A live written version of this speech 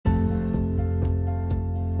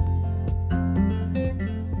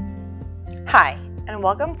Hi, and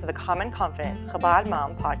welcome to the Calm and Confident Chabad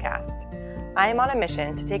Mom podcast. I am on a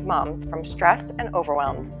mission to take moms from stressed and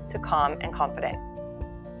overwhelmed to calm and confident.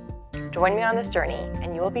 Join me on this journey,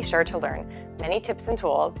 and you will be sure to learn many tips and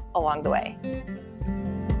tools along the way.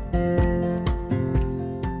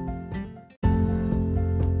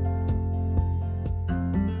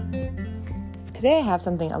 Today I have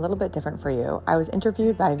something a little bit different for you. I was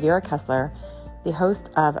interviewed by Vera Kessler, the host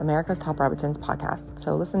of America's Top Rebbitzins podcast.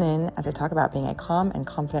 So listen in as I talk about being a calm and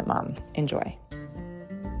confident mom. Enjoy.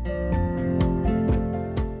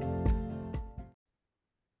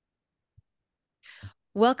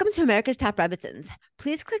 Welcome to America's Top Rebbitzins.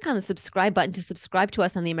 Please click on the subscribe button to subscribe to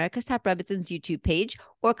us on the America's Top Rebbitzins YouTube page,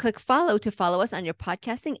 or click follow to follow us on your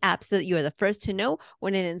podcasting app so that you are the first to know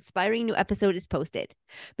when an inspiring new episode is posted.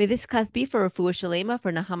 May this class be for Refuah Shalema,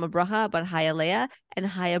 for Nahama Bracha, Bar Haya Leah, and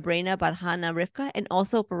Haya Brena, Bar Hana Rivka, and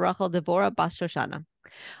also for Rachel Devorah, Bas Shoshana.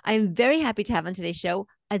 I am very happy to have on today's show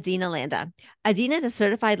Adina Landa. Adina is a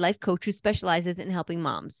certified life coach who specializes in helping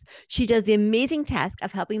moms. She does the amazing task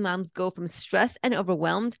of helping moms go from stressed and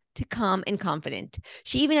overwhelmed to calm and confident.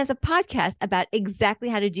 She even has a podcast about exactly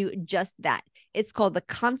how to do just that. It's called the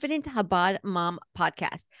Confident Chabad Mom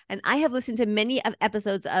Podcast. And I have listened to many of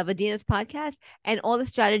episodes of Adina's podcast and all the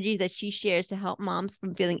strategies that she shares to help moms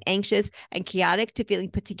from feeling anxious and chaotic to feeling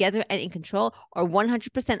put together and in control are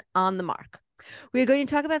 100% on the mark. We are going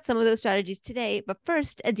to talk about some of those strategies today, but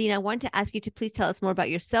first, Adina, I want to ask you to please tell us more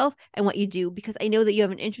about yourself and what you do, because I know that you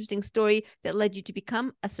have an interesting story that led you to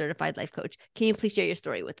become a certified life coach. Can you please share your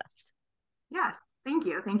story with us? Yes, thank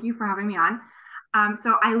you. Thank you for having me on.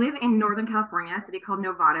 So I live in Northern California, a city called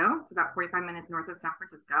Novato. It's about 45 minutes north of San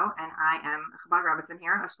Francisco, and I am a Chabad Rebbitzin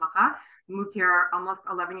here, a shlicha. Moved here almost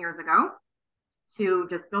 11 years ago to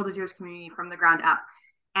just build a Jewish community from the ground up.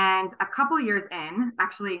 And a couple years in,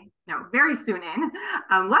 actually, no, very soon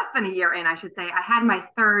in, less than a year in, I should say, I had my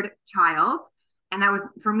third child. And that was,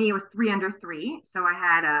 for me, it was 3 under 3. So I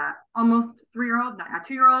had a almost 3-year-old, a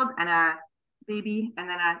 2-year-old, and a baby, and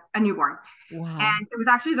then a newborn. Wow. And it was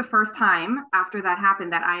actually the first time after that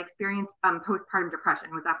happened that I experienced postpartum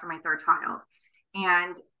depression. Was after my third child.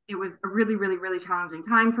 And it was a really, really, really challenging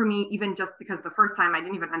time for me, even just because the first time I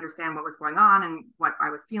didn't even understand what was going on and what I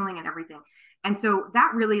was feeling and everything. And so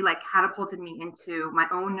that really catapulted me into my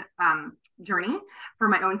own journey for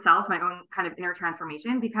my own self, my own kind of inner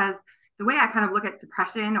transformation, because the way I kind of look at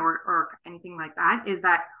depression or anything like that is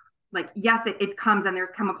that, yes, it comes and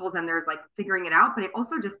there's chemicals and there's figuring it out, but it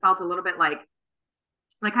also just felt a little bit like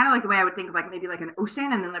kind of like the way I would think of maybe an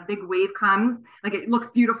ocean, and then a big wave comes. It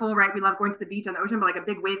looks beautiful, right? We love going to the beach on the ocean, but a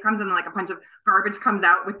big wave comes and then a bunch of garbage comes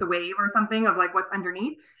out with the wave or something of what's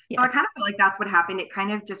underneath. Yeah. So I kind of feel like that's what happened. It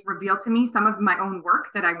kind of just revealed to me some of my own work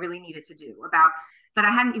that I really needed to do about that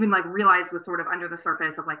I hadn't even realized was sort of under the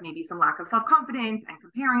surface of maybe some lack of self-confidence and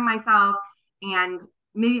comparing myself, and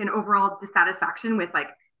maybe an overall dissatisfaction with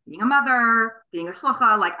being a mother, being a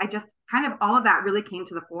shlicha. I just kind of, all of that really came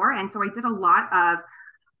to the fore. And so I did a lot of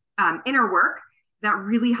inner work that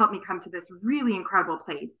really helped me come to this really incredible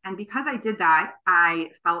place. And because I did that,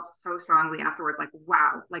 I felt so strongly afterward,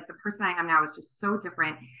 wow, the person I am now is just so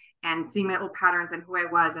different. And seeing my old patterns and who I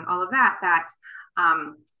was and all of that,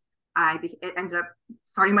 it ended up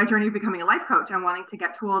starting my journey of becoming a life coach and wanting to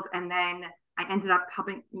get tools. And then I ended up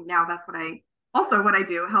helping. Now that's what I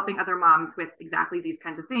do, helping other moms with exactly these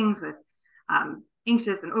kinds of things, with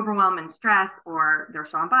anxious and overwhelm and stress, or their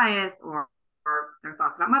shalom bias, or their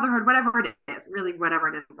thoughts about motherhood, whatever it is, really whatever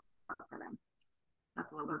it is for them.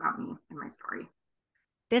 That's a little bit about me and my story.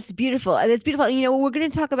 That's beautiful. That's beautiful. You know, we're going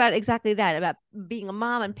to talk about exactly that, about being a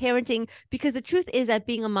mom and parenting, because the truth is that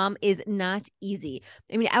being a mom is not easy.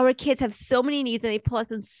 I mean, our kids have so many needs and they pull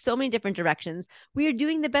us in so many different directions. We are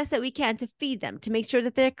doing the best that we can to feed them, to make sure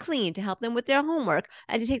that they're clean, to help them with their homework,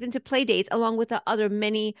 and to take them to play dates, along with the other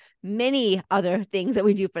many other things that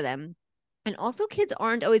we do for them. And also, kids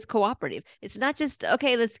aren't always cooperative. It's not just,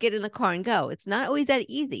 okay, let's get in the car and go. It's not always that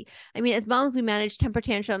easy. I mean, as moms, we manage temper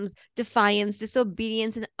tantrums, defiance,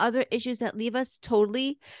 disobedience, and other issues that leave us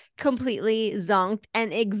totally, completely zonked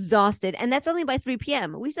and exhausted. And that's only by 3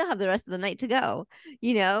 p.m. We still have the rest of the night to go,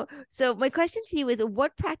 you know? So my question to you is,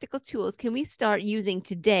 what practical tools can we start using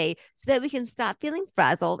today so that we can stop feeling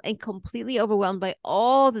frazzled and completely overwhelmed by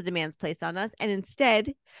all the demands placed on us, and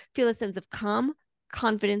instead feel a sense of calm,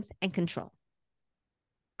 confidence, and control?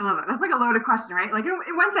 I love it. That's a loaded question, right?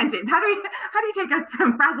 In one sentence, how do you take us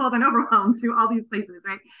from frazzled and overwhelmed to all these places,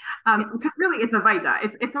 right? Because really, it's a vaida.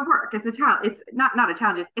 It's a work. It's a challenge. It's not a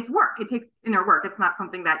challenge. It's work. It takes inner work. It's not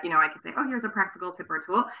something that I can say, oh, here's a practical tip or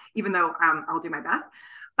tool, even though I'll do my best.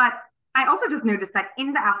 But I also just noticed that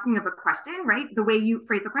in the asking of a question, right, the way you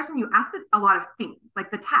phrase the question, you asked it a lot of things,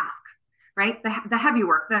 like the tasks, right, the heavy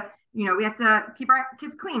work, we have to keep our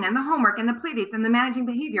kids clean, and the homework and the play dates and the managing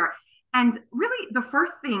behavior. And really the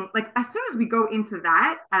first thing, like as soon as we go into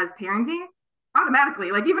that as parenting,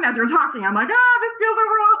 automatically, like even as you're talking, I'm like, this feels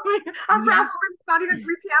overwhelming. I'm frazzled. It's not even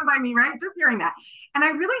 3 p.m. by me, right? Just hearing that. And I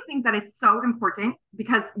really think that it's so important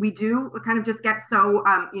because we do kind of just get so,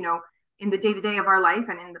 in the day-to-day of our life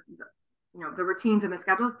and in the routines and the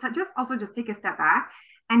schedules, to just take a step back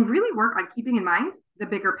and really work on keeping in mind the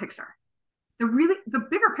bigger picture, the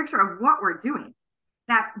bigger picture of what we're doing.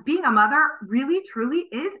 That being a mother really, truly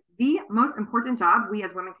is the most important job we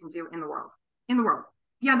as women can do in the world.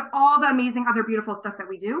 Beyond all the amazing other beautiful stuff that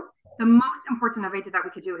we do, the most important Aveda that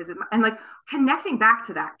we could do is, and like connecting it back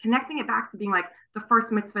to being like the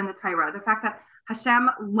first mitzvah in the Torah, the fact that Hashem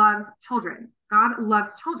loves children, God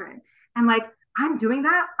loves children. And like, I'm doing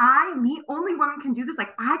that. Only women can do this.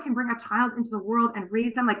 Like I can bring a child into the world and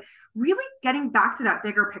raise them, like really getting back to that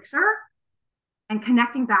bigger picture and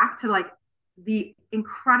connecting back to like the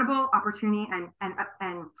incredible opportunity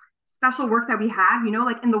and special work that we have,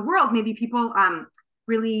 like in the world, maybe people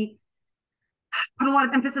really put a lot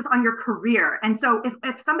of emphasis on your career. And so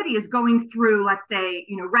if somebody is going through, let's say,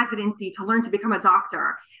 residency to learn to become a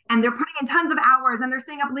doctor, and they're putting in tons of hours and they're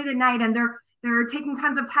staying up late at night and they're taking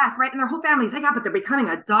tons of tests, right? And their whole family's like, yeah, but they're becoming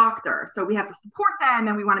a doctor. So we have to support them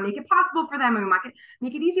and we want to make it possible for them and we want to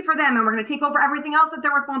make it easy for them. And we're going to take over everything else that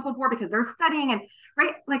they're responsible for because they're studying and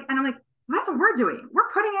right. Like, and I'm like, well, that's what we're doing. We're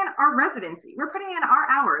putting in our residency. We're putting in our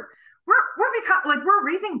hours. We're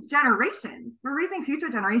raising generations. We're raising future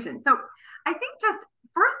generations. So I think just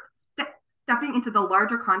first stepping into the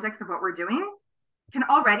larger context of what we're doing can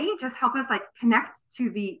already just help us like connect to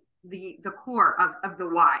the core of the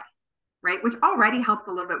why, right? Which already helps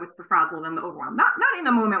a little bit with the frazzled and the overwhelmed. Not in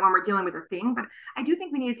the moment when we're dealing with a thing, but I do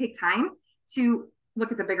think we need to take time to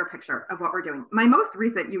look at the bigger picture of what we're doing.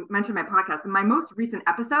 You mentioned my podcast, my most recent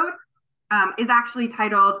episode is actually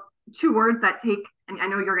titled 2 words that take, and I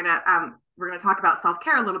know we're gonna talk about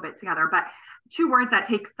self-care a little bit together, but 2 words that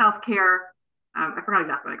take self-care. I forgot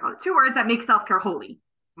exactly what I called it. 2 words that make self-care holy.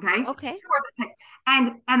 Okay. 2 words that take,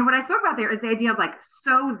 and what I spoke about there is the idea of like,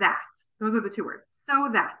 so that, those are the 2 words. So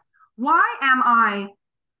that, why am I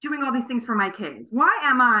doing all these things for my kids? Why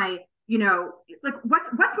am I, like,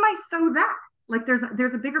 what's my so that? Like, there's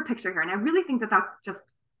a bigger picture here. And I really think that that's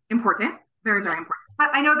just important. Very, very important. But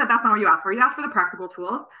I know that that's not what you asked for. You asked for the practical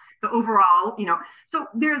tools, the overall, so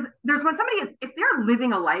there's when somebody if they're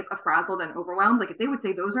living a life of frazzled and overwhelmed, like if they would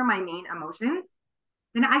say those are my main emotions,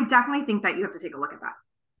 then I definitely think that you have to take a look at that,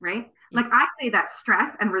 right? Like I say that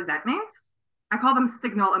stress and resentment, I call them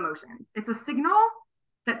signal emotions. It's a signal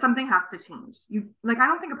that something has to change. I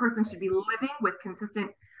don't think a person should be living with consistent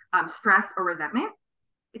stress or resentment.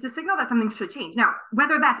 It's a signal that something should change. Now,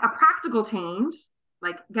 whether that's a practical change,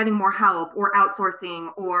 like getting more help or outsourcing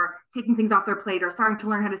or taking things off their plate or starting to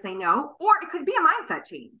learn how to say no, or it could be a mindset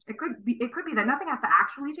change. It could be that nothing has to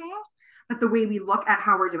actually change, but the way we look at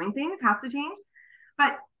how we're doing things has to change.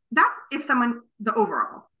 But that's the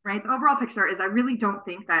overall, right? The overall picture is I really don't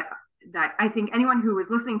think that I think anyone who is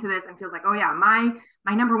listening to this and feels like, oh yeah,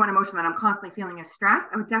 my number one emotion that I'm constantly feeling is stress.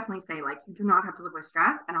 I would definitely say like, you do not have to live with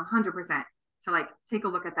stress, and 100% to like take a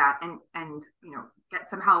look at that and get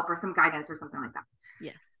some help or some guidance or something like that.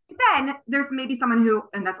 Yes. Then there's maybe someone who,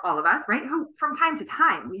 and that's all of us, right? Who from time to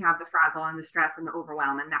time we have the frazzle and the stress and the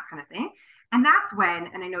overwhelm and that kind of thing. And that's when,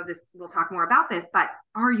 and I know we'll talk more about this, but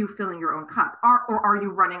are you filling your own cup or are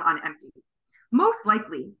you running on empty? Most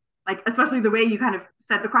likely, like, especially the way you kind of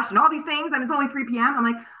said the question, all these things, and it's only 3 p.m. I'm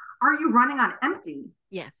like, are you running on empty?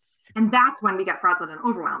 Yes. And that's when we get frazzled and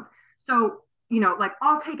overwhelmed. So, like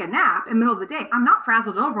I'll take a nap in the middle of the day. I'm not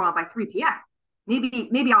frazzled and overwhelmed by 3 p.m.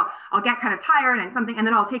 Maybe I'll get kind of tired and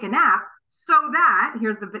then I'll take a nap so that,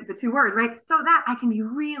 here's the 2 words, right? So that I can be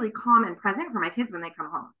really calm and present for my kids when they come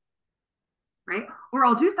home, right? Or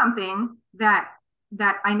I'll do something that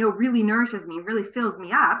I know really nourishes me, really fills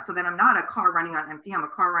me up, so that I'm not a car running on empty, I'm a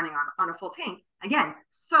car running on a full tank, again,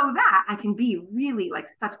 so that I can be really like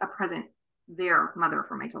such a present there mother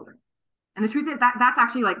for my children. And the truth is that's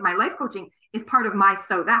actually like my life coaching is part of my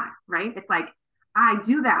so that, right? It's like, I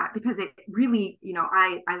do that because it really,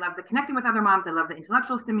 I love the connecting with other moms. I love the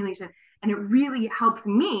intellectual stimulation, and it really helps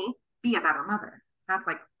me be a better mother. That's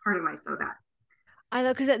like part of my so that. I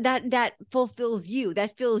love, because that fulfills you,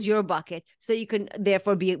 that fills your bucket, so you can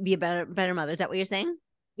therefore be a better mother. Is that what you're saying?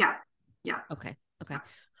 Yes. Okay.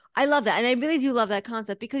 I love that. And I really do love that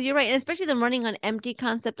concept because you're right. And especially the running on empty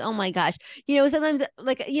concept. Oh my gosh. Sometimes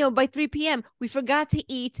like, by 3 p.m., we forgot to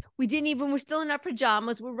eat. We're still in our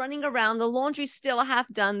pajamas. We're running around. The laundry's still half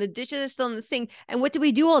done. The dishes are still in the sink. And what do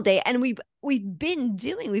we do all day? And we've been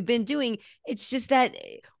doing. It's just that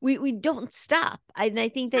we don't stop. And I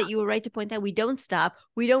think that you were right to point out we don't stop.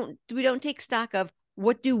 We don't take stock of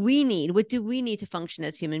what do we need? What do we need to function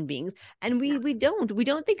as human beings? And we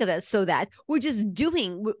don't think of that. So that we're just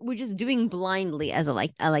doing blindly, as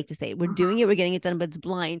I like to say. We're doing it, we're getting it done, but it's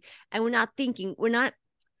blind. And we're not thinking, we're not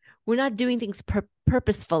doing things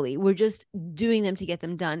purposefully. We're just doing them to get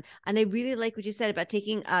them done. And I really like what you said about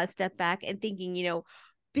taking a step back and thinking,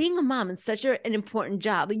 being a mom is such an important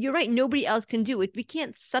job. Like, you're right. Nobody else can do it. We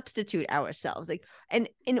can't substitute ourselves. And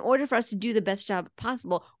in order for us to do the best job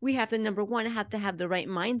possible, we have to, number one, have to have the right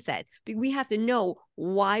mindset. We have to know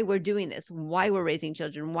why we're doing this, why we're raising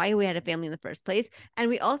children, why we had a family in the first place. And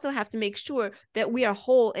we also have to make sure that we are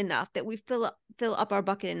whole enough, that we fill up our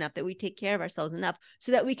bucket enough, that we take care of ourselves enough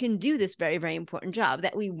so that we can do this very, very important job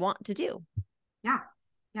that we want to do. Yeah.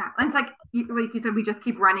 Yeah. And it's like you said, we just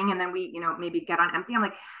keep running and then we, maybe get on empty. I'm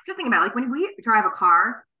like, just thinking about when we drive a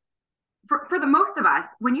car, for the most of us,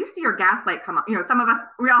 when you see your gas light come up, some of us,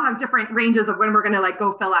 we all have different ranges of when we're going to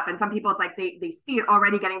go fill up. And some people, it's like they see it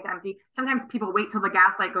already getting to empty. Sometimes people wait till the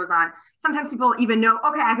gas light goes on. Sometimes people even know,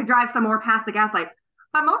 okay, I could drive some more past the gas light.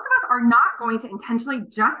 But most of us are not going to intentionally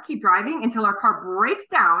just keep driving until our car breaks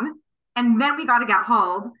down. And then we got to get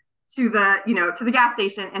hauled to the gas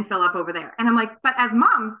station and fill up over there. And I'm like, but as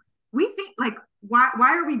moms, we think why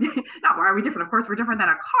are we, not why are we different? Of course we're different than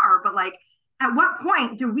a car, but at what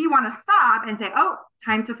point do we want to stop and say, oh,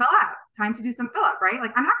 time to fill up, time to do some fill up, right?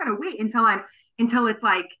 I'm not going to wait until it's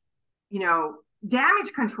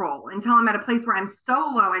damage control, until I'm at a place where I'm so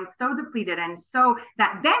low and so depleted. And so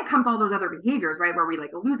that then comes all those other behaviors, right? Where we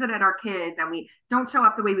lose it at our kids and we don't show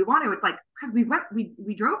up the way we want to. It's because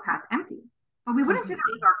we drove past empty. But we wouldn't do that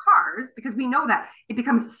with our cars because we know that it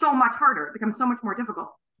becomes so much harder. It becomes so much more difficult.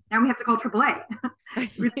 Now we have to call AAA.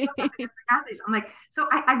 I'm so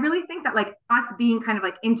I really think that us being kind of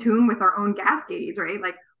in tune with our own gas gauge, right?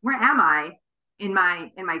 Where am I in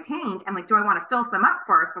my tank? And do I want to fill some up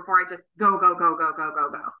first before I just go?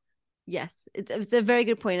 Yes, it's a very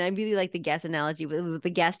good point. I really like the gas analogy with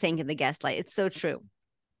the gas tank and the gas light. It's so true.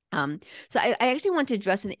 So I actually want to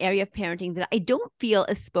address an area of parenting that I don't feel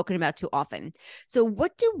is spoken about too often. So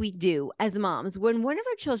what do we do as moms when one of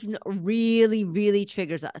our children really, really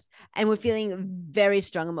triggers us and we're feeling very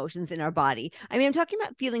strong emotions in our body? I mean, I'm talking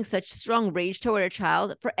about feeling such strong rage toward a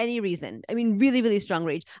child for any reason. I mean, really, really strong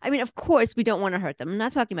rage. I mean, of course, we don't want to hurt them. I'm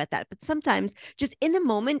not talking about that. But sometimes just in the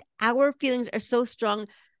moment, our feelings are so strong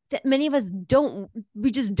that many of us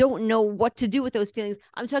just don't know what to do with those feelings.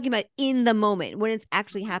 I'm talking about in the moment when it's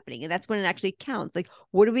actually happening. And that's when it actually counts.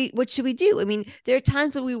 What should we do? I mean, there are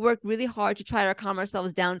times when we work really hard to try to calm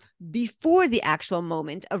ourselves down before the actual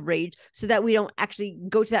moment of rage so that we don't actually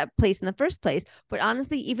go to that place in the first place. But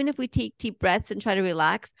honestly, even if we take deep breaths and try to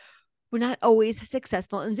relax, we're not always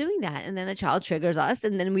successful in doing that. And then a child triggers us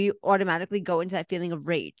and then we automatically go into that feeling of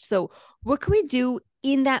rage. So what can we do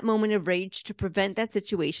in that moment of rage to prevent that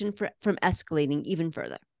situation from escalating even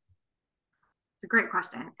further? It's a great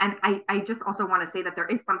question. And I just also want to say that there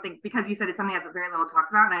is something, because you said it's something that's very little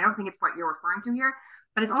talked about, and I don't think it's what you're referring to here,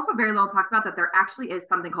 but it's also very little talked about that there actually is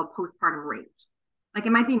something called postpartum rage.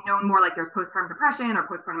 It might be known more there's postpartum depression or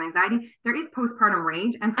postpartum anxiety. There is postpartum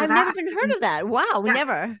rage. And for I've never even heard of that. Wow,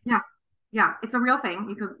 never. Yeah, it's a real thing.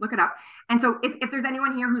 You could look it up. And so if there's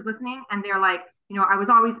anyone here who's listening and they're I was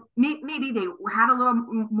always, maybe they had a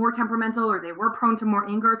little more temperamental or they were prone to more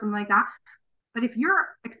anger or something like that. But if you're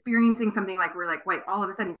experiencing something wait, all of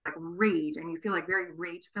a sudden rage and you feel very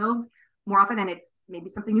rage filled more often, and it's maybe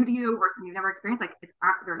something new to you or something you've never experienced,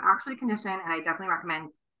 there's actually a condition, and I definitely recommend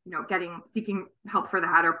seeking help for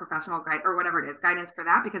that or professional guide or whatever it is, guidance for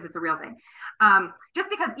that, because it's a real thing. Just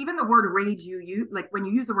because even the word rage you use, when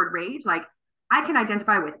you use the word rage, I can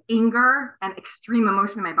identify with anger and extreme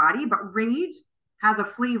emotion in my body, but rage has a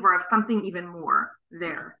flavor of something even more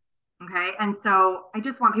there. Okay. And so I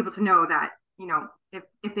just want people to know that,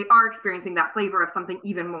 if they are experiencing that flavor of something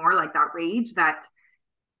even more like that rage, that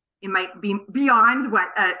it might be beyond what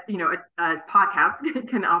a podcast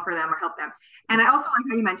can offer them or help them. And I also like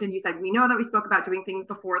how you mentioned, you said, we know that we spoke about doing things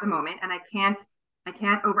before the moment. And I can't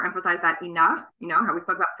overemphasize that enough, how we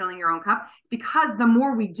spoke about filling your own cup, because the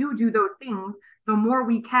more we do those things, the more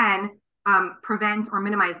we can prevent or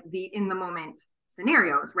minimize the in the moment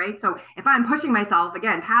scenarios, right? So if I'm pushing myself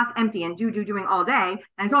again past empty and doing all day,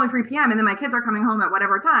 and it's only 3 p.m. and then my kids are coming home at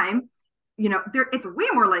whatever time, it's way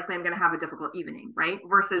more likely I'm going to have a difficult evening, right?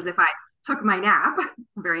 Versus if I took my nap,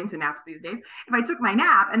 I'm very into naps these days. If I took my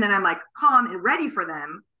nap and then I'm like calm and ready for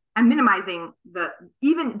them, I'm minimizing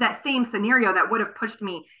even that same scenario that would have pushed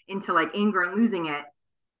me into like anger and losing it.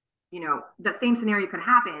 The same scenario could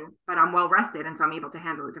happen, but I'm well rested. And so I'm able to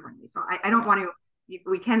handle it differently. So I don't want to,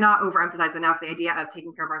 we cannot overemphasize enough the idea of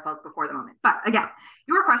taking care of ourselves before the moment. But again,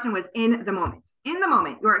 your question was in the moment. In the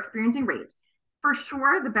moment, you're experiencing rage. For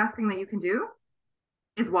sure, the best thing that you can do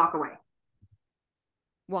is walk away.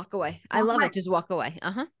 Walk away. I love it. Just walk away.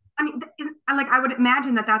 Uh-huh. I mean, like, I would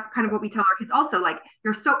imagine that that's kind of what we tell our kids also. Like,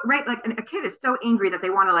 you're so, right? Like, a kid is so angry that they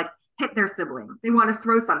want to, like, hit their sibling. They want to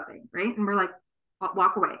throw something, right? And we're like,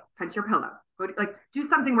 walk away, punch your pillow. Do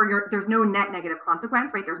something where there's no net negative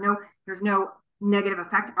consequence, right? There's no negative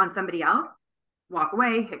effect on somebody else. Walk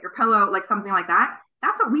away, hit your pillow, like something like that.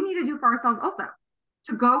 That's what we need to do for ourselves also,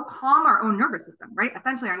 to go calm our own nervous system, right?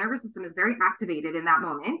 Essentially, our nervous system is very activated in that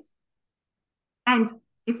moment. And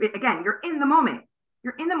again, you're in the moment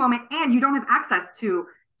and you don't have access to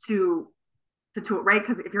it, right?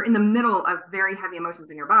 Because if you're in the middle of very heavy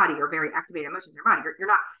emotions in your body or very activated emotions in your body, you're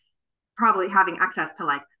not probably having access to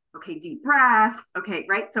like, okay, deep breaths. Okay,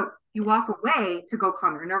 right? So you walk away to go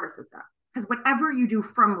calm your nervous system, because whatever you do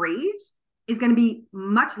from rage is going to be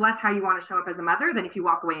much less how you want to show up as a mother than if you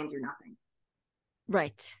walk away and do nothing.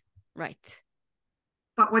 Right.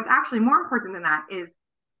 But what's actually more important than that is,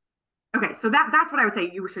 okay, so that's what I would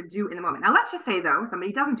say you should do in the moment. Now, let's just say, though,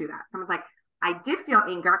 somebody doesn't do that. Someone's like, I did feel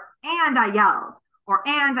anger and I yelled,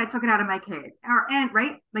 and I took it out of my kids,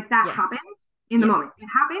 right? Like that happened in the moment. It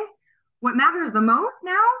happened. What matters the most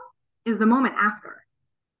now is the moment after.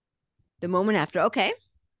 The moment after. Okay.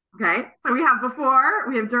 So we have before,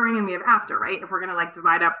 we have during, and we have after, right? If we're going to like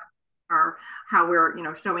divide up how we're,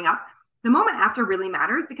 showing up, the moment after really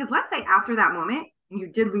matters, because let's say after that moment, you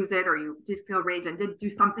did lose it, or you did feel rage and did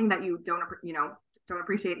do something that you don't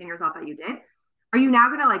appreciate in yourself that you did. Are you now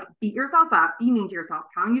going to like beat yourself up, be mean to yourself,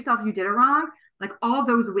 telling yourself you did it wrong? Like all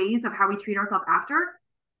those ways of how we treat ourselves after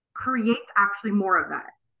creates actually more of that.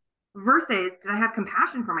 Versus, did I have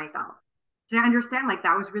compassion for myself? Did I understand like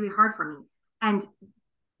that was really hard for me? And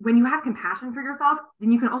when you have compassion for yourself,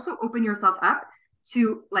 then you can also open yourself up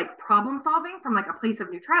to like problem solving from like a place of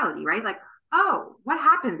neutrality, right? Like, oh, what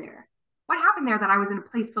happened there? What happened there that I was in a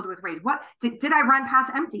place filled with rage? What did I run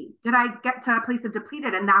past empty? Did I get to a place of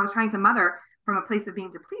depleted and I was trying to mother from a place of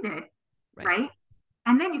being depleted, right?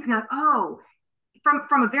 And then you can be like, oh,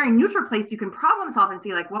 from a very neutral place, you can problem solve and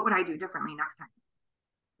see like, what would I do differently next time?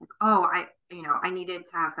 Like, oh, I needed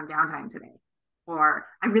to have some downtime today, or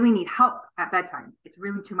I really need help at bedtime. It's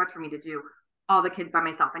really too much for me to do all the kids by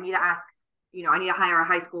myself. I need to ask, I need to hire a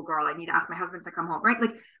high school girl. I need to ask my husband to come home, right?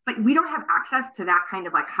 Like, but we don't have access to that kind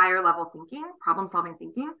of like higher level thinking, problem solving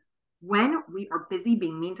thinking, when we are busy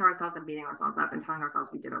being mean to ourselves and beating ourselves up and telling ourselves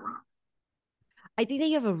we did it wrong. I think that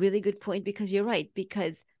you have a really good point, because you're right.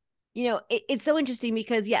 Because, it's so interesting,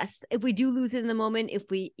 because yes, if we do lose it in the moment, if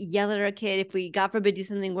we yell at our kid, if we, God forbid, do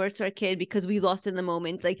something worse to our kid because we lost in the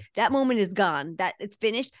moment, like that moment is gone, that it's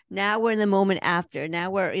finished. Now we're in the moment after. Now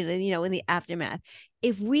we're in the aftermath.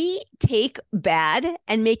 If we take bad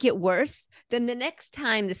and make it worse, then the next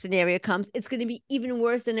time the scenario comes, it's going to be even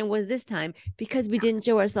worse than it was this time, because we didn't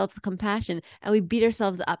show ourselves compassion and we beat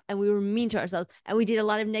ourselves up and we were mean to ourselves and we did a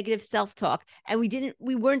lot of negative self-talk and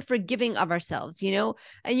we weren't forgiving of ourselves, And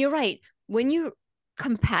you're right. When you're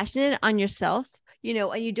compassionate on yourself,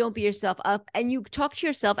 and you don't beat yourself up and you talk to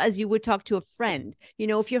yourself as you would talk to a friend.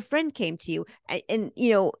 If your friend came to you and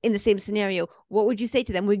in the same scenario, what would you say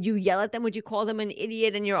to them? Would you yell at them? Would you call them an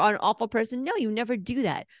idiot and you're an awful person? No, you never do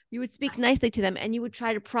that. You would speak nicely to them and you would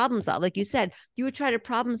try to problem solve. Like you said, you would try to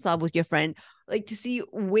problem solve with your friend, like to see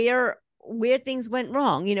where things went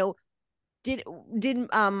wrong. Did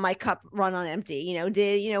my cup run on empty?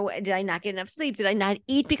 Did I not get enough sleep? Did I not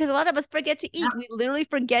eat? Because a lot of us forget to eat. We literally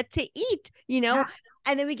forget to eat,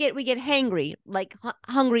 and then we get hangry, like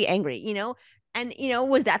hungry, angry, and,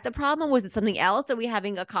 was that the problem? Was it something else? Are we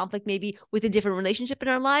having a conflict maybe with a different relationship in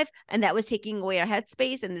our life? And that was taking away our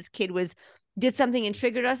headspace. And this kid did something and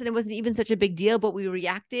triggered us. And it wasn't even such a big deal, but we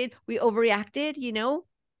overreacted,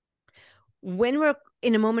 when we're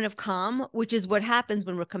in a moment of calm, which is what happens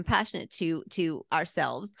when we're compassionate to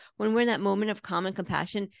ourselves, when we're in that moment of calm and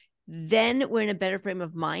compassion, then we're in a better frame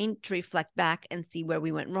of mind to reflect back and see where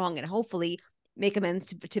we went wrong and hopefully make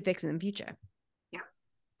amends to fix it in the future. Yeah,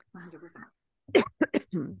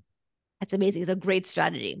 100%. That's amazing. It's a great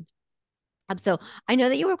strategy. So I know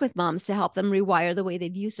that you work with moms to help them rewire the way they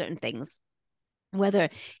view certain things. whether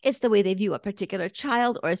it's the way they view a particular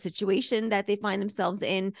child or a situation that they find themselves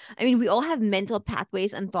in. I mean, we all have mental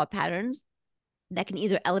pathways and thought patterns that can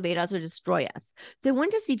either elevate us or destroy us. So I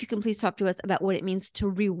wanted to see if you can please talk to us about what it means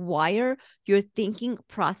to rewire your thinking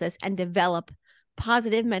process and develop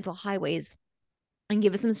positive mental highways, and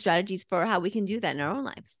give us some strategies for how we can do that in our own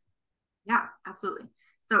lives. Yeah, absolutely.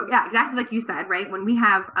 So yeah, exactly like you said, right? When we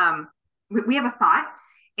have a thought,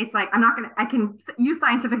 it's like, I can use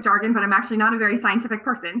scientific jargon, but I'm actually not a very scientific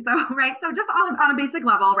person. So, right. So just on a basic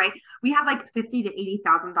level, right? We have like 50 to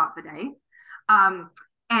 80,000 thoughts a day.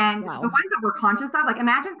 And Wow. the ones that we're conscious of, like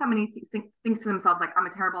imagine somebody thinks to themselves, like, I'm a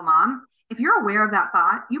terrible mom. If you're aware of that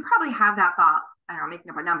thought, you probably have that thought, I don't know,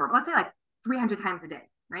 making up a number, but let's say like 300 times a day,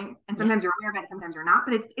 right? And sometimes you're aware of it, sometimes you're not,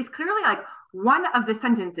 but it's clearly like one of the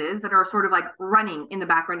sentences that are sort of like running in the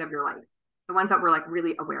background of your life, the ones that we're like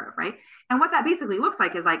really aware of, right? And what that basically looks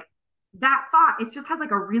like is like that thought, it just has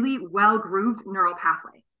like a really well grooved neural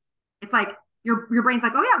pathway. It's like your brain's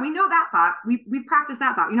like, oh yeah, we know that thought. We've practiced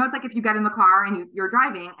that thought. You know, it's like if you get in the car and you're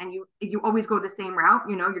driving and you always go the same route,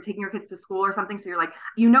 you know, you're taking your kids to school or something. So you're like,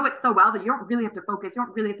 you know it so well that you don't really have to focus. You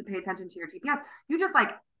don't really have to pay attention to your GPS. You just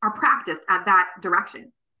like are practiced at that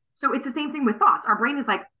direction. So it's the same thing with thoughts. Our brain is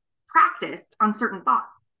like practiced on certain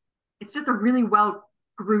thoughts. It's just a really well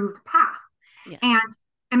grooved path. Yeah. And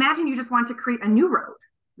imagine you just want to create a new road,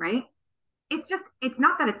 right? It's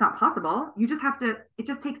not that it's not possible. You just have to, it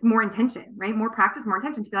just takes more intention, right? More practice, more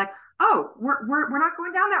intention to be like, oh, we're not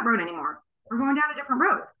going down that road anymore. We're going down a different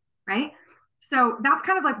road, right? So that's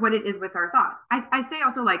kind of like what it is with our thoughts. I say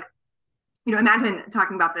also like, you know, imagine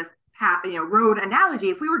talking about this path, you know, road analogy.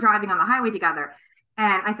 If we were driving on the highway together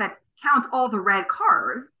and I said, count all the red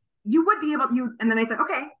cars, you would be able to, and then I said,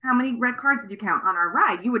 okay, how many red cars did you count on our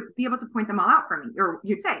ride? You would be able to point them all out for me, or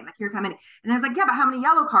you'd say, like, here's how many. And I was like, yeah, but how many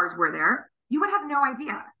yellow cars were there? You would have no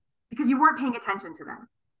idea because you weren't paying attention to them,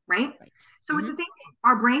 right? So it's the same thing.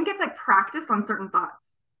 Our brain gets like practiced on certain thoughts,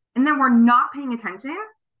 and then we're not paying attention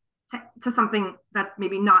to something that's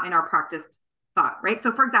maybe not in our practiced thought, right?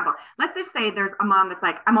 So for example, let's just say there's a mom that's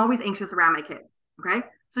like, I'm always anxious around my kids, okay?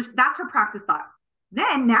 So that's her practice thought.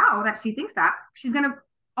 Then now that she thinks that, she's going to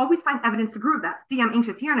always find evidence to prove that. See, I'm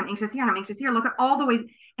anxious here and I'm anxious here and I'm anxious here. Look at all the ways.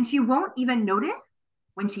 And she won't even notice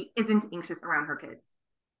when she isn't anxious around her kids.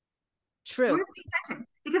 True. She won't pay attention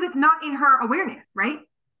because it's not in her awareness, right?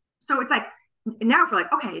 So it's like, now if we're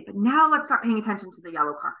like, okay, but now let's start paying attention to the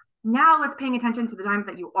yellow cars. Now let's paying attention to the times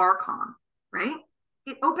that you are calm, right?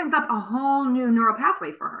 It opens up a whole new neural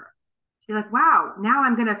pathway for her. To be like, wow, now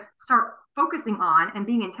I'm going to start focusing on and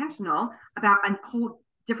being intentional about a whole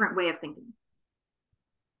different way of thinking.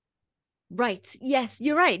 Right. Yes,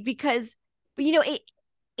 you're right. Because, but you know,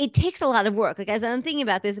 it takes a lot of work. Like as I'm thinking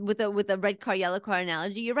about this with a red car, yellow car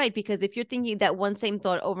analogy, you're right. Because if you're thinking that one same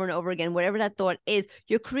thought over and over again, whatever that thought is,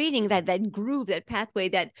 you're creating that groove, that pathway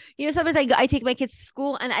that, you know, sometimes I take my kids to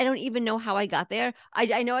school and I don't even know how I got there.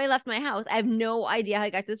 I know I left my house. I have no idea how I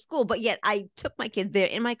got to school, but yet I took my kids there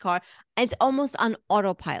in my car. And it's almost on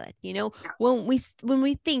autopilot, you know, when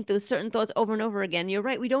we think those certain thoughts over and over again, you're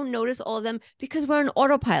right. We don't notice all of them because we're on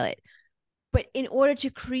autopilot. But in order to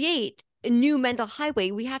create a new mental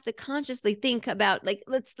highway, we have to consciously think about, like,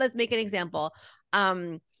 let's make an example.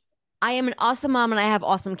 I am an awesome mom and I have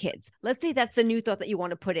awesome kids. Let's say that's the new thought that you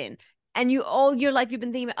want to put in. And you all your life you've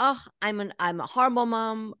been thinking, oh, I'm a horrible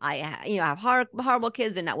mom. I have horrible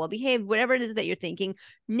kids. They're not well behaved. Whatever it is that you're thinking.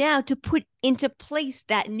 Now to put into place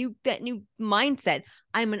that new mindset,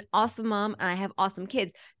 I'm an awesome mom and I have awesome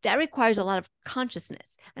kids. That requires a lot of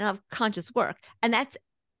consciousness and a lot of conscious work. And that's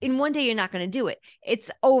in one day, you're not going to do it. It's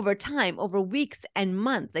over time, over weeks and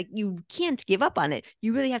months. Like you can't give up on it.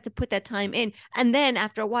 You really have to put that time in. And then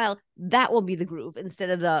after a while, that will be the groove instead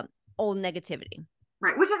of the old negativity.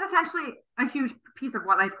 Right. Which is essentially a huge piece of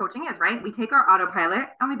what life coaching is, right? We take our autopilot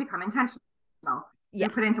and we become intentional. Yes.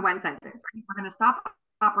 We put into one sentence, right? We're going to stop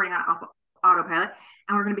operating on autopilot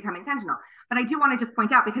and we're going to become intentional. But I do want to just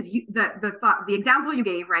point out, because the example you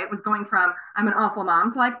gave, right, was going from I'm an awful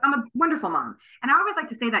mom to like I'm a wonderful mom. And I always like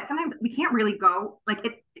to say that sometimes we can't really go like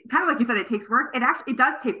it, kind of like you said, it takes work. It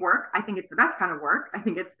does take work. I think it's the best kind of work. I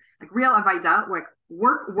think it's like real avaida, like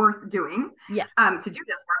work worth doing. Yeah. To do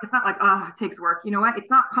this work. It's not like, oh, it takes work. You know what? It's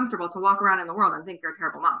not comfortable to walk around in the world and think you're a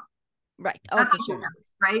terrible mom. Right. Oh, that's for sure.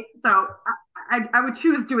 Right. So I would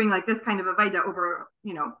choose doing like this kind of avaida over,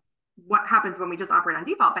 you know, what happens when we just operate on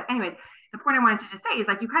default. But anyways, the point I wanted to just say is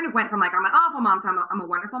like, you kind of went from like, I'm an awful mom to I'm a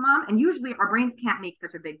wonderful mom. And usually our brains can't make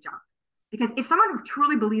such a big jump, because if someone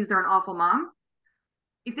truly believes they're an awful mom,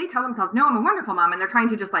 if they tell themselves, no, I'm a wonderful mom, and they're trying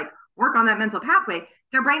to just like work on that mental pathway,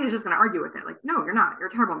 their brain is just going to argue with it. Like, no, you're not, you're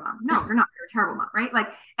a terrible mom. No, you're not, you're a terrible mom. Right.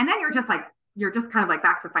 Like, and then you're just like you're just kind of like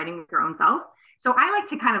back to fighting with your own self. So I like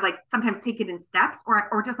to kind of like sometimes take it in steps,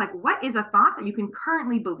 or just like, what is a thought that you can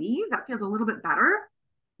currently believe that feels a little bit better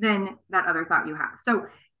than that other thought you have? So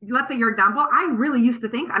let's say your example, I really used to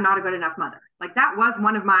think I'm not a good enough mother. Like that was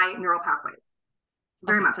one of my neural pathways.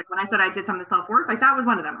 Very much. Like when I said I did some of the self-work, like that was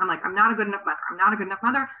one of them. I'm like, I'm not a good enough mother. I'm not a good enough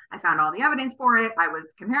mother. I found all the evidence for it. I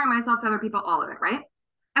was comparing myself to other people, all of it, right?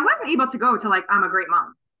 I wasn't able to go to like, I'm a great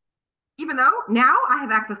mom, even though now I have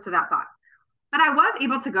access to that thought. But I was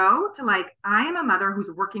able to go to like, I am a mother who's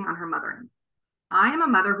working on her mothering. I am a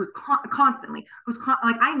mother who's constantly,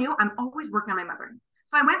 like, I knew I'm always working on my mothering.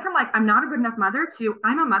 So I went from like, I'm not a good enough mother to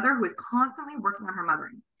I'm a mother who is constantly working on her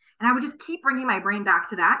mothering. And I would just keep bringing my brain back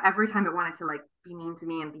to that every time it wanted to like be mean to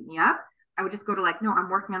me and beat me up. I would just go to like, no, I'm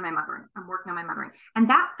working on my mothering. I'm working on my mothering. And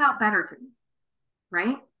that felt better to me.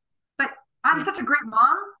 Right. But I'm such a great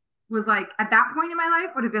mom was like, at that point in my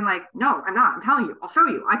life would have been like, no, I'm not. I'm telling you, I'll show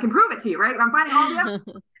you. I can prove it to you. Right. I'm finding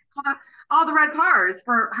all the red cars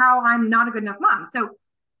for how I'm not a good enough mom. So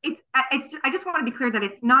I just want to be clear that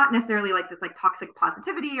it's not necessarily like this like toxic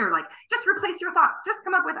positivity or like just replace your thoughts, just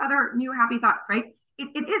come up with other new happy thoughts, right?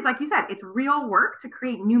 It is, like you said, it's real work to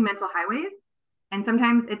create new mental highways. And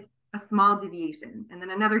sometimes it's a small deviation and then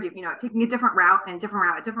another, taking a different route and different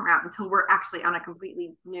route until we're actually on a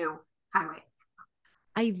completely new highway.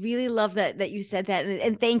 I really love that you said that.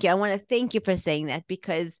 And thank you. I want to thank you for saying that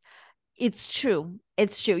because it's true.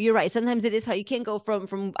 It's true. You're right. Sometimes it is hard. You can't go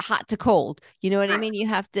from hot to cold. You know what I mean? You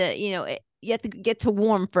have to, you have to get to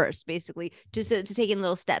warm first, basically, just to take in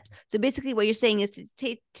little steps. So basically what you're saying is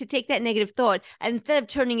to take that negative thought and instead of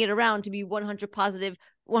turning it around to be 100%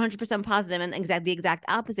 positive and the exact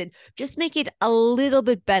opposite, just make it a little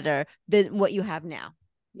bit better than what you have now.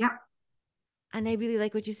 Yeah. And I really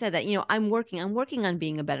like what you said that, I'm working on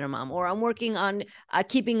being a better mom, or I'm working on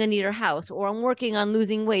keeping a neater house, or I'm working on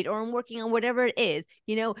losing weight, or I'm working on whatever it is,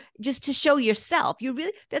 just to show yourself.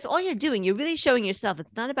 That's all you're doing. You're really showing yourself.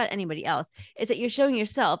 It's not about anybody else. It's that you're showing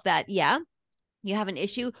yourself that, yeah, you have an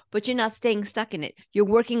issue, but you're not staying stuck in it. You're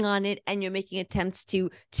working on it and you're making attempts to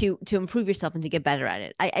improve yourself and to get better at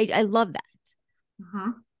it. I love that.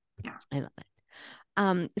 Mm-hmm. Yeah. I love it.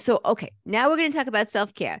 So, okay, now we're going to talk about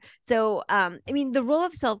self-care. So, the role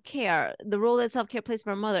of self-care, the role that self-care plays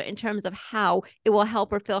for a mother in terms of how it will help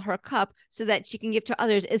her fill her cup so that she can give to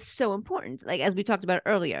others is so important, like as we talked about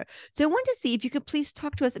earlier. So I want to see if you could please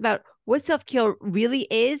talk to us about what self-care really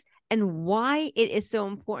is and why it is so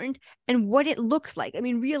important and what it looks like.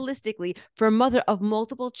 Realistically, for a mother of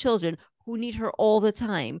multiple children who need her all the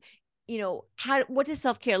time, what does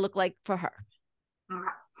self-care look like for her? Okay.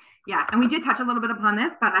 Yeah. And we did touch a little bit upon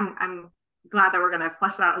this, but I'm glad that we're going to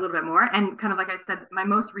flesh it out a little bit more. And kind of like I said, my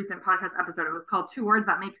most recent podcast episode, it was called 2 Words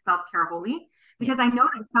That Make Self-Care Holy, because I know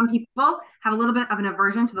that some people have a little bit of an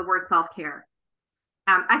aversion to the word self-care.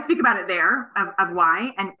 I speak about it there of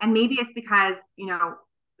why. And maybe it's because,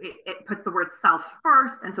 it puts the word self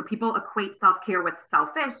first. And so people equate self-care with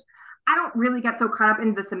selfish. I don't really get so caught up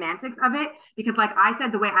in the semantics of it because, like I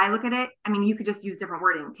said, the way I look at it, you could just use different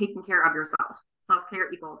wording, taking care of yourself.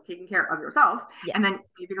 Self-care equals taking care of yourself. Yes. And then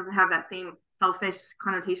maybe it doesn't have that same selfish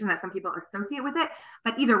connotation that some people associate with it.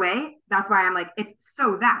 But either way, that's why I'm like, it's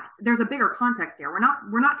so that there's a bigger context here.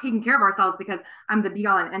 We're not taking care of ourselves because I'm the be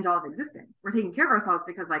all and end all of existence. We're taking care of ourselves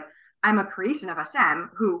because like I'm a creation of Hashem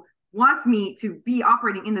who wants me to be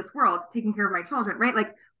operating in this world, taking care of my children, right?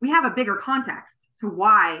 Like we have a bigger context to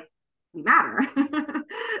why we matter.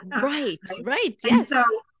 Right. Yes. And so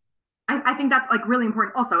I think that's like really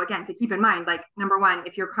important also, again, to keep in mind, like number one,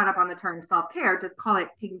 if you're caught up on the term self-care, just call it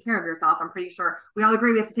taking care of yourself. I'm pretty sure we all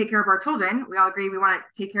agree we have to take care of our children. We all agree we want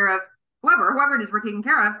to take care of whoever it is we're taking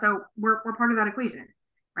care of. So we're part of that equation,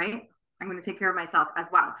 right? I'm going to take care of myself as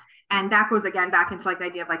well. And that goes again back into like the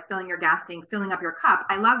idea of like filling your gas tank, filling up your cup.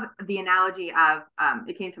 I love the analogy of,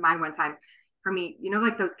 it came to mind one time for me,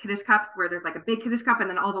 like those kiddish cups where there's like a big kiddish cup and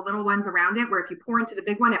then all the little ones around it, where if you pour into the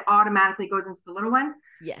big one, it automatically goes into the little ones.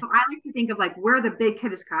 Yes. So I like to think of like, we're the big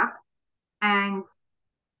kiddish cup and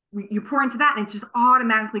you pour into that and it's just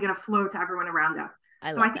automatically going to flow to everyone around us.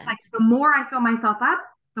 I think like the more I fill myself up,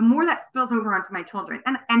 the more that spills over onto my children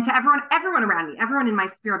and to everyone around me, everyone in my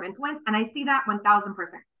sphere of influence. And I see that 1000%,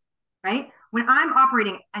 right? When I'm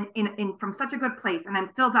operating in from such a good place and I'm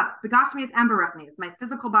filled up, Begashmi is Ambarachmi, is my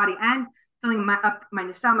physical body and filling up my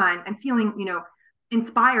neshama and feeling,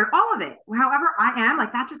 inspired, all of it. However I am,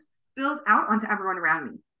 like that just spills out onto everyone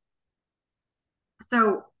around me.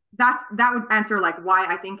 So that would answer like why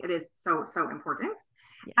I think it is so important.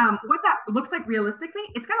 Yeah. What that looks like realistically,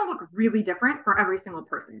 it's going to look really different for every single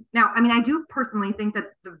person. Now, I do personally think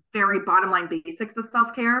that the very bottom line basics of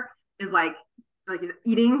self-care is like like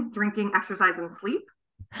eating, drinking, exercise, and sleep,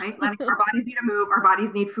 right? Letting our bodies need to move, our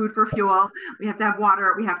bodies need food for fuel, we have to have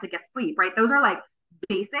water, we have to get sleep, right? Those are like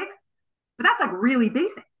basics, but that's like really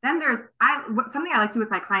basic. Then there's something I like to do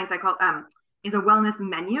with my clients, I call is a wellness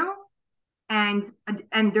menu. And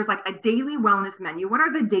there's like a daily wellness menu. What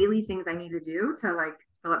are the daily things I need to do to like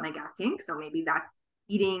fill up my gas tank? So maybe that's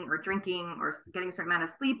eating or drinking or getting a certain amount of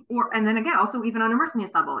sleep, and then again, also even on a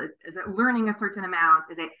worthiness level, is it learning a certain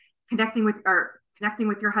amount? Is it connecting with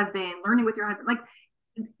your husband, learning with your husband? Like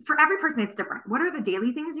for every person, it's different. What are the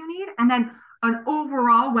daily things you need? And then an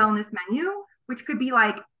overall wellness menu, which could be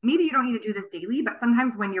like, maybe you don't need to do this daily, but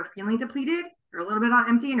sometimes when you're feeling depleted, you're a little bit on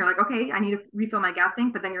empty and you're like, okay, I need to refill my gas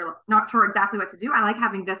tank, but then you're not sure exactly what to do. I like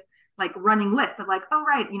having this like running list of like, oh,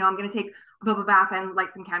 right, I'm going to take a bubble bath and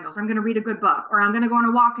light some candles, or I'm going to read a good book, or I'm going to go on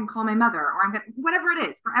a walk and call my mother, or I'm going to, whatever it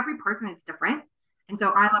is. For every person, it's different. And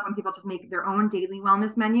so I love when people just make their own daily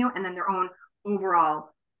wellness menu and then their own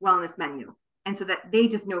overall wellness menu. And so that they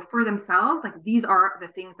just know for themselves, like, these are the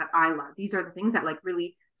things that I love. These are the things that like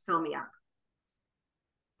really fill me up.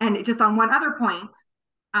 And just on one other point,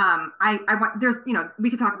 I want, there's, we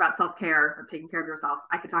could talk about self-care or taking care of yourself.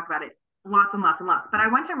 I could talk about it lots and lots and lots. But I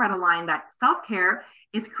one time read a line that self-care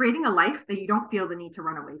is creating a life that you don't feel the need to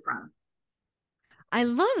run away from. I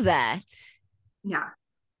love that. Yeah.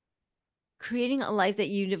 Creating a life that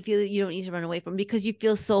you feel that you don't need to run away from because you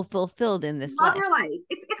feel so fulfilled in this life. Love your life.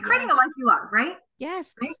 It's creating a life you love, right?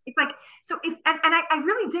 Yes. Right? It's like, so if, and I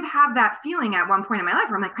really did have that feeling at one point in my life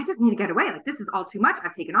where I'm like, I just need to get away. Like, this is all too much.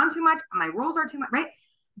 I've taken on too much. My roles are too much, right?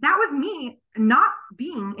 That was me not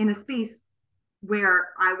being in a space where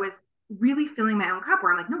I was really filling my own cup,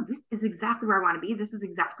 where I'm like, no, this is exactly where I want to be. This is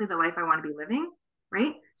exactly the life I want to be living.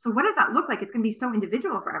 Right. So what does that look like? It's going to be so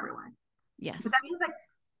individual for everyone. Yes. But that means like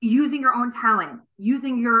using your own talents,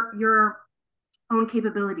 using your own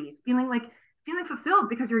capabilities, feeling fulfilled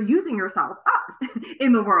because you're using yourself up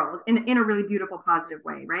in the world in a really beautiful, positive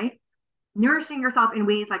way, right? Nourishing yourself in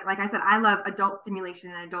ways like I said, I love adult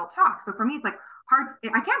stimulation and adult talk. So for me, it's like hard.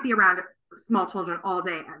 I can't be around small children all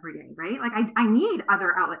day, every day, right? Like I need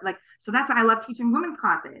other outlets. Like, so that's why I love teaching women's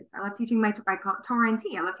classes. I love teaching I call it Torah and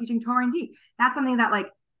Tea. I love teaching Torah and Tea. That's something that like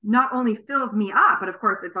not only fills me up, but of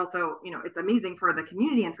course it's also, it's amazing for the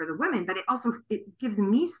community and for the women, but it gives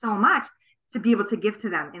me so much to be able to give to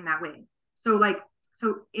them in that way. So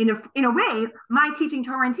in a way, my teaching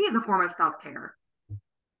Torah and Tea is a form of self-care.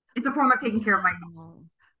 It's a form of taking care of myself.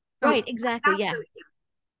 Right, exactly. Yeah. Really,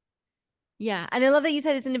 yeah. And I love that you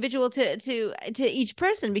said it's individual to each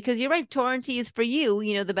person, because you're right. Torah and Tea is for you,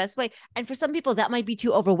 the best way. And for some people that might be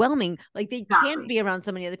too overwhelming. Like they can't be around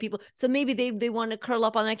so many other people. So maybe they want to curl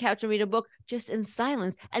up on their couch and read a book just in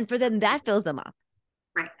silence. And for them, that fills them up.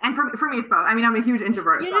 Right. And for me, it's both. I mean, I'm a huge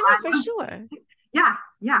introvert. For sure. Yeah.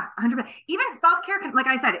 100%. Even self-care can, like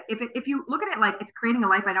I said, if you look at it like it's creating a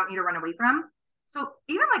life I don't need to run away from. So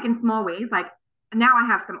even like in small ways, like now I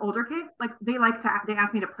have some older kids, like they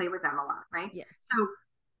ask me to play with them a lot, right? Yes. So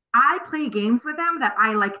I play games with them that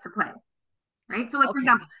I like to play, right? So like, for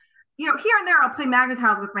example, here and there, I'll play Magna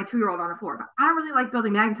Tiles with my 2-year-old on the floor, but I don't really like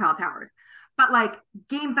building Magna Tile towers. But like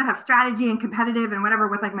games that have strategy and competitive and whatever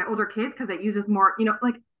with like my older kids, because it uses more,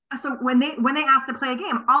 so when they ask to play a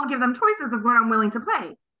game, I'll give them choices of what I'm willing to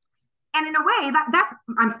play. And in a way, that's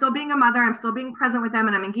I'm still being a mother, I'm still being present with them,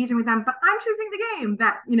 and I'm engaging with them, but I'm choosing the game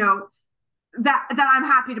that that I'm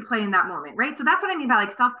happy to play in that moment, right? So that's what I mean by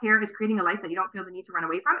like self-care is creating a life that you don't feel the need to run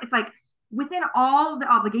away from. It's like within all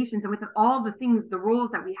the obligations and within all the things, the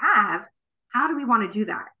roles that we have, how do we want to do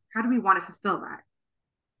that? How do we want to fulfill that?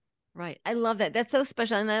 Right. I love that. That's so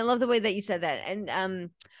special. And I love the way that you said that.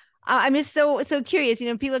 And I'm just so curious,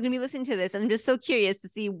 people are going to be listening to this, and I'm just so curious to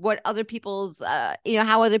see what other people's,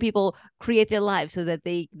 how other people create their lives so that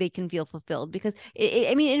they can feel fulfilled, because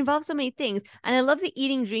it involves so many things. And I love the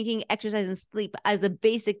eating, drinking, exercise, and sleep as the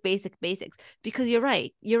basics, because you're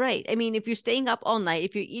right. I mean, if you're staying up all night,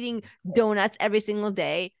 if you're eating donuts every single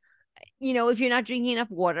day, if you're not drinking enough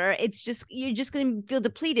water, you're just going to feel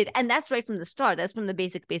depleted. And that's right from the start. That's from the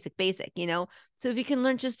basic. So if you can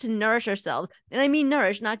learn just to nourish ourselves, and I mean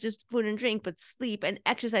nourish, not just food and drink, but sleep and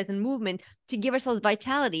exercise and movement to give ourselves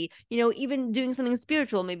vitality, even doing something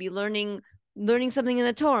spiritual, maybe learning something in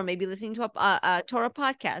the Torah, maybe listening to a Torah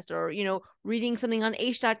podcast, or, reading something on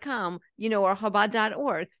aish.com, or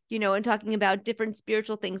Chabad.org, and talking about different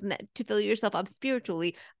spiritual things, and that to fill yourself up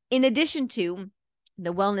spiritually, in addition to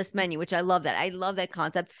the wellness menu, which I love that. I love that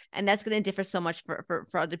concept. And that's going to differ so much for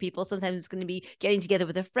other people. Sometimes it's going to be getting together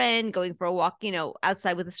with a friend, going for a walk,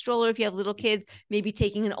 outside with a stroller. If you have little kids, maybe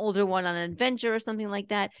taking an older one on an adventure or something like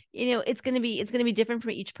that. It's going to be different for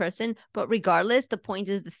each person, but regardless, the point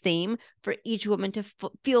is the same for each woman to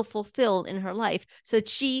feel fulfilled in her life so that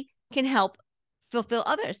she can help fulfill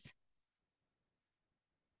others.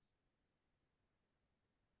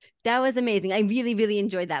 That was amazing. I really, really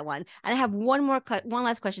enjoyed that one. And I have one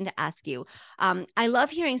last question to ask you. I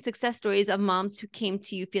love hearing success stories of moms who came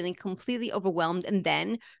to you feeling completely overwhelmed and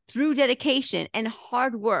then, through dedication and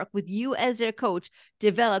hard work with you as their coach,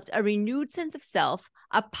 developed a renewed sense of self,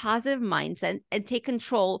 a positive mindset, and take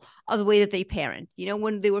control of the way that they parent.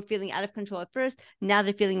 When they were feeling out of control at first, now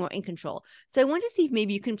they're feeling more in control. So I want to see if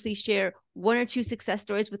maybe you can please share one or two success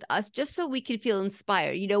stories with us, just so we can feel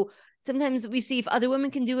inspired. Sometimes we see if other women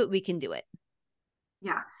can do it, we can do it.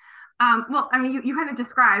 Yeah. Well, I mean, you kind of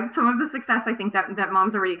described some of the success I think that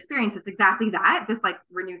moms already experience. It's exactly that, this like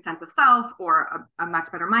renewed sense of self or a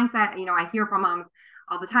much better mindset. I hear from moms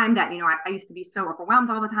all the time that, I used to be so overwhelmed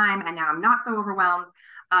all the time and now I'm not so overwhelmed.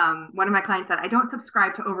 One of my clients said, I don't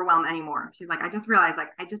subscribe to overwhelm anymore. She's like, I just realized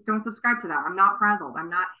I just don't subscribe to that. I'm not frazzled. I'm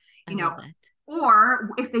not, or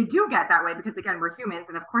if they do get that way, because again, we're humans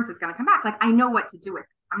and of course it's going to come back. Like, I know what to do with it.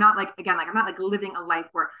 I'm not living a life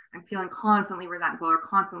where I'm feeling constantly resentful or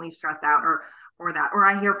constantly stressed out or that. Or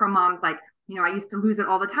I hear from moms like, I used to lose it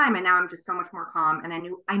all the time and now I'm just so much more calm. And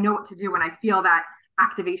I know what to do when I feel that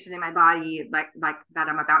activation in my body, like that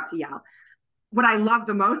I'm about to yell. What I love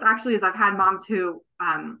the most actually is I've had moms who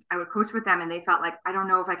I would coach with them and they felt like, I don't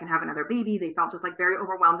know if I can have another baby. They felt just like very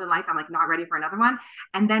overwhelmed in life. I'm like not ready for another one.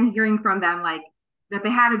 And then hearing from them like that they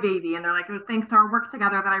had a baby and they're like, it was thanks to our work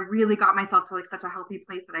together that I really got myself to like such a healthy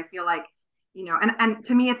place that I feel like, and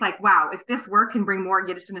to me, it's like, wow, if this work can bring more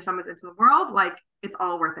Yiddish neshamas into the world, like it's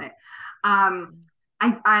all worth it.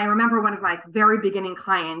 I remember one of my very beginning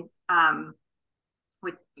clients,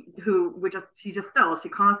 she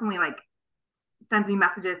constantly like sends me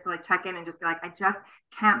messages to like check in and just be like, I just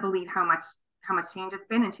can't believe how much change it's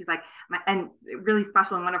been. And she's like, and really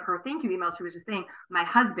special in one of her thank you emails, she was just saying, my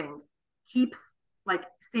husband keeps like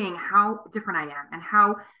saying how different I am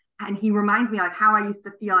and he reminds me like how I used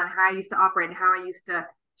to feel and how I used to operate and how I used to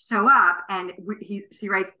show up. And she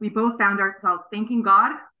writes, we both found ourselves thanking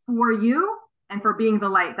God for you and for being the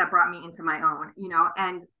light that brought me into my own,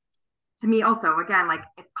 and to me also, again, like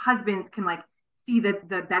if husbands can like see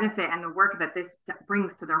the benefit and the work that this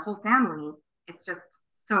brings to their whole family, it's just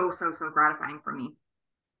so gratifying for me.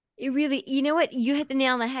 It really, you know what? You hit the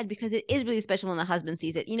nail on the head because it is really special when the husband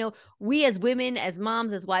sees it. We as women, as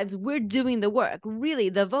moms, as wives, we're doing the work, really,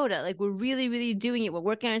 the voda. Like we're really, really doing it. We're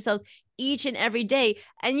working on ourselves each and every day.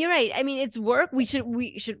 And you're right. I mean, it's work. We should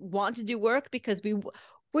want to do work because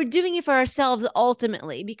we're doing it for ourselves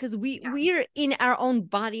ultimately, because we're in our own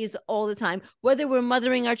bodies all the time, whether we're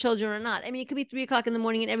mothering our children or not. I mean, it could be 3:00 in the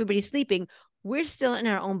morning and everybody's sleeping. We're still in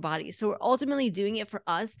our own bodies. So we're ultimately doing it for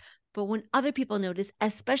us. But when other people notice,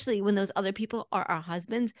 especially when those other people are our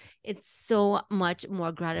husbands, it's so much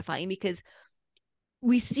more gratifying because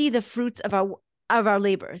we see the fruits of our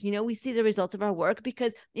labors. We see the results of our work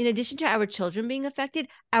because in addition to our children being affected,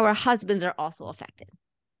 our husbands are also affected.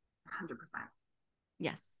 100%.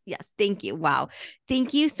 Yes. Thank you. Wow.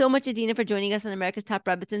 Thank you so much, Adina, for joining us on America's Top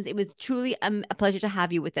Rebbitzins. It was truly a pleasure to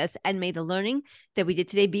have you with us. And may the learning that we did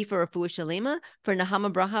today be for Refuah Shalema, for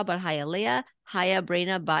Nahama Bracha Bat Haya Leah, Haya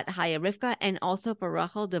Brena Bat Haya Rivka, and also for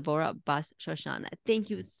Rachel Devora Bas Shoshana. Thank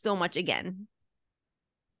you so much again.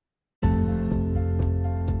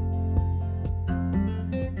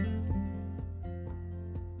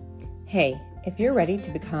 Hey, if you're ready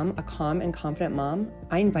to become a calm and confident mom,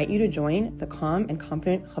 I invite you to join the Calm and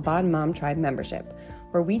Confident Chabad Mom Tribe membership,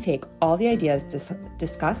 where we take all the ideas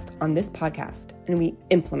discussed on this podcast and we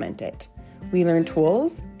implement it. We learn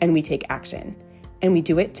tools and we take action, and we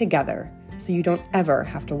do it together so you don't ever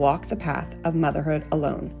have to walk the path of motherhood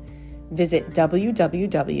alone. Visit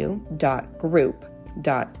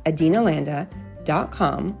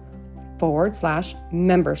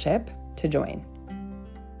www.group.adinalanda.com/membership to join.